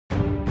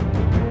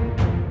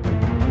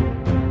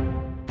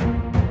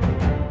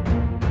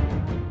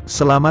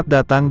Selamat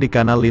datang di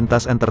kanal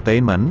Lintas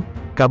Entertainment,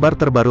 kabar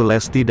terbaru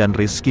Lesti dan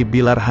Rizky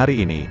Billar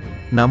hari ini.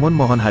 Namun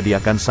mohon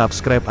hadiahkan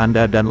subscribe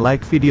Anda dan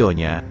like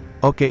videonya.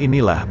 Oke,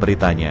 inilah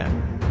beritanya.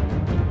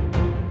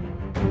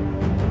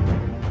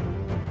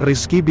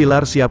 Rizky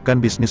Billar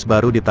siapkan bisnis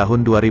baru di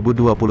tahun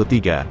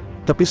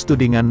 2023, tepis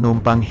tudingan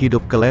numpang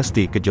hidup ke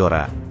Lesti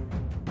Kejora.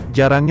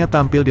 Jarangnya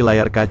tampil di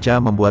layar kaca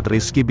membuat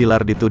Rizky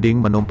Billar dituding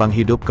menumpang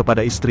hidup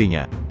kepada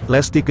istrinya,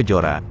 Lesti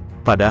Kejora.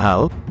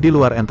 Padahal, di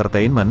luar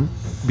entertainment,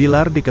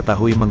 Billar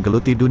diketahui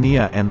menggeluti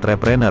dunia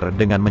entrepreneur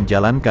dengan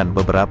menjalankan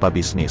beberapa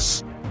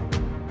bisnis.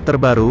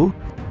 Terbaru,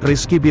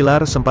 Rizky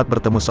Billar sempat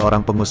bertemu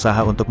seorang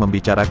pengusaha untuk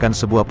membicarakan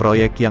sebuah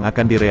proyek yang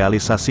akan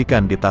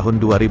direalisasikan di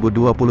tahun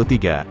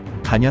 2023.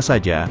 Hanya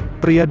saja,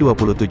 pria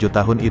 27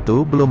 tahun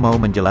itu belum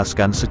mau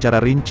menjelaskan secara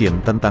rinci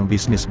tentang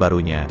bisnis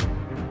barunya.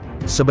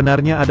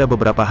 Sebenarnya ada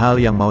beberapa hal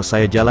yang mau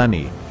saya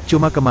jalani,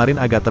 cuma kemarin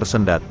agak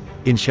tersendat.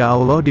 Insya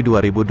Allah di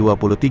 2023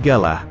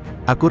 lah.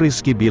 Aku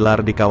Rizky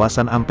Billar di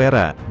kawasan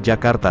Ampera,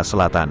 Jakarta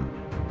Selatan.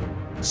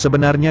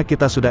 Sebenarnya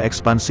kita sudah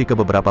ekspansi ke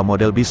beberapa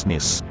model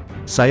bisnis.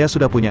 Saya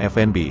sudah punya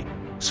F&B,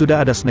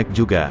 sudah ada snack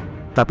juga,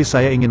 tapi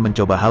saya ingin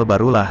mencoba hal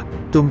barulah,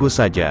 tunggu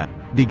saja,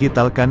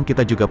 digital kan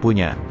kita juga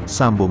punya,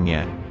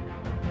 sambungnya.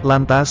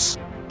 Lantas,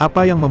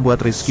 apa yang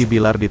membuat Rizky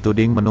Billar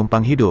dituding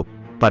menumpang hidup,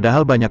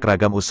 padahal banyak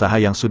ragam usaha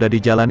yang sudah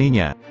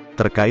dijalaninya?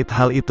 Terkait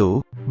hal itu,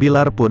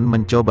 Billar pun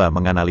mencoba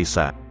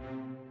menganalisa.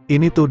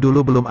 Ini tuh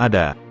dulu belum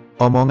ada.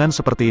 Omongan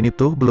seperti ini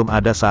tuh belum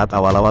ada saat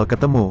awal-awal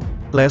ketemu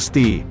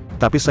Lesti,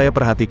 tapi saya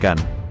perhatikan,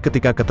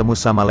 ketika ketemu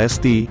sama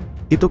Lesti,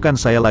 itu kan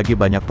saya lagi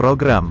banyak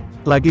program,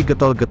 lagi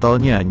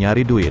getol-getolnya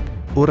nyari duit,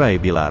 urai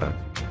Billar.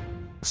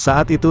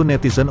 Saat itu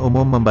netizen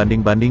umum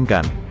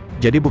membanding-bandingkan,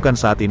 jadi bukan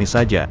saat ini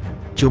saja,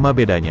 cuma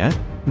bedanya,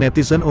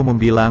 netizen umum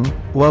bilang,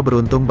 wah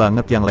beruntung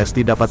banget yang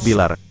Lesti dapat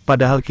Billar,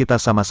 padahal kita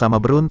sama-sama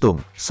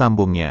beruntung,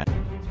 sambungnya.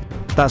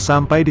 Tak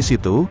sampai di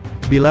situ,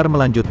 Billar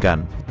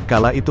melanjutkan,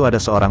 kala itu ada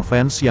seorang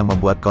fans yang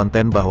membuat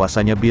konten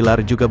bahwasanya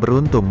Billar juga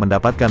beruntung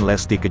mendapatkan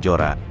Lesti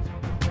Kejora.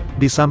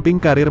 Di samping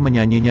karir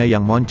menyanyinya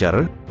yang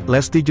moncer,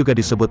 Lesti juga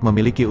disebut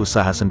memiliki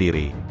usaha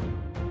sendiri.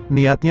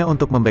 Niatnya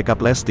untuk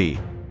membackup Lesti,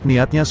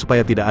 niatnya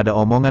supaya tidak ada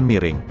omongan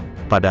miring.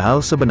 Padahal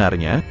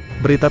sebenarnya,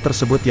 berita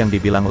tersebut yang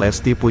dibilang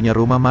Lesti punya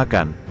rumah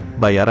makan,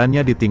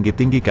 bayarannya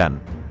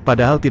ditinggi-tinggikan.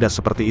 Padahal tidak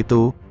seperti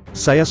itu,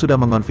 saya sudah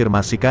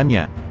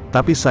mengonfirmasikannya,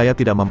 tapi saya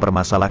tidak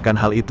mempermasalahkan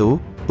hal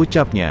itu,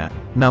 ucapnya.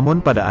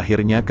 Namun pada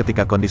akhirnya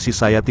ketika kondisi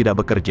saya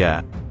tidak bekerja,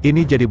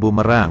 ini jadi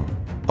bumerang.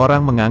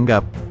 Orang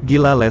menganggap,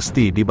 gila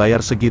Lesti dibayar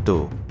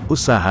segitu.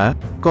 Usaha,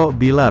 kok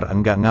Billar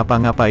enggak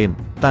ngapa-ngapain,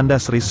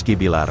 tandas Rizky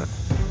Billar.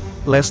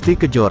 Lesti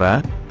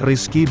Kejora,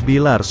 Rizky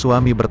Billar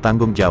suami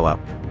bertanggung jawab.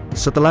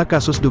 Setelah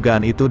kasus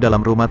dugaan itu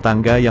dalam rumah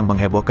tangga yang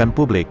menghebohkan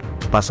publik,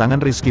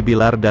 pasangan Rizky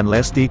Billar dan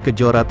Lesti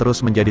Kejora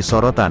terus menjadi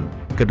sorotan,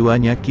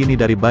 keduanya kini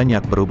dari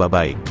banyak berubah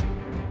baik.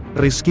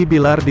 Rizky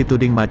Billar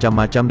dituding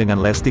macam-macam dengan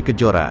Lesti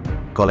Kejora,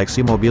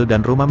 koleksi mobil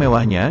dan rumah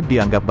mewahnya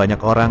dianggap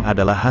banyak orang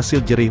adalah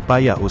hasil jerih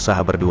payah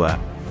usaha berdua.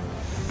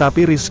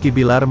 Tapi Rizky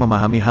Billar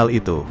memahami hal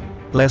itu.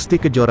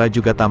 Lesti Kejora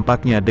juga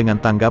tampaknya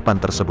dengan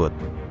tanggapan tersebut.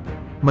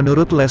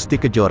 Menurut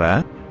Lesti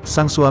Kejora,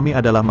 sang suami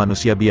adalah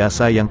manusia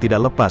biasa yang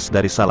tidak lepas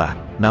dari salah,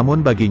 namun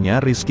baginya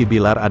Rizky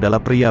Billar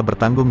adalah pria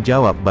bertanggung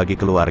jawab bagi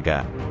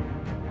keluarga.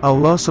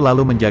 Allah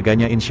selalu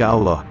menjaganya insya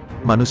Allah,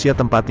 manusia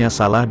tempatnya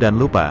salah dan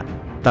lupa.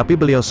 Tapi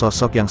beliau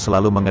sosok yang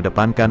selalu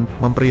mengedepankan,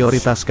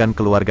 memprioritaskan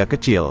keluarga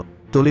kecil,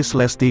 tulis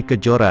Lesti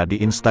Kejora di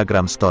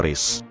Instagram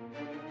Stories.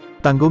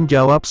 Tanggung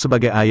jawab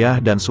sebagai ayah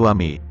dan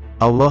suami,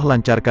 Allah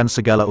lancarkan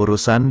segala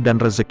urusan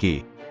dan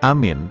rezeki,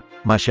 amin,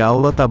 Masya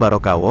Allah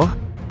tabarakallah,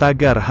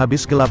 tagar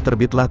habis gelap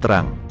terbitlah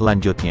terang,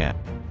 lanjutnya.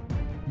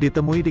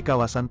 Ditemui di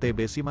kawasan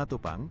TB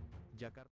Simatupang, Jakarta.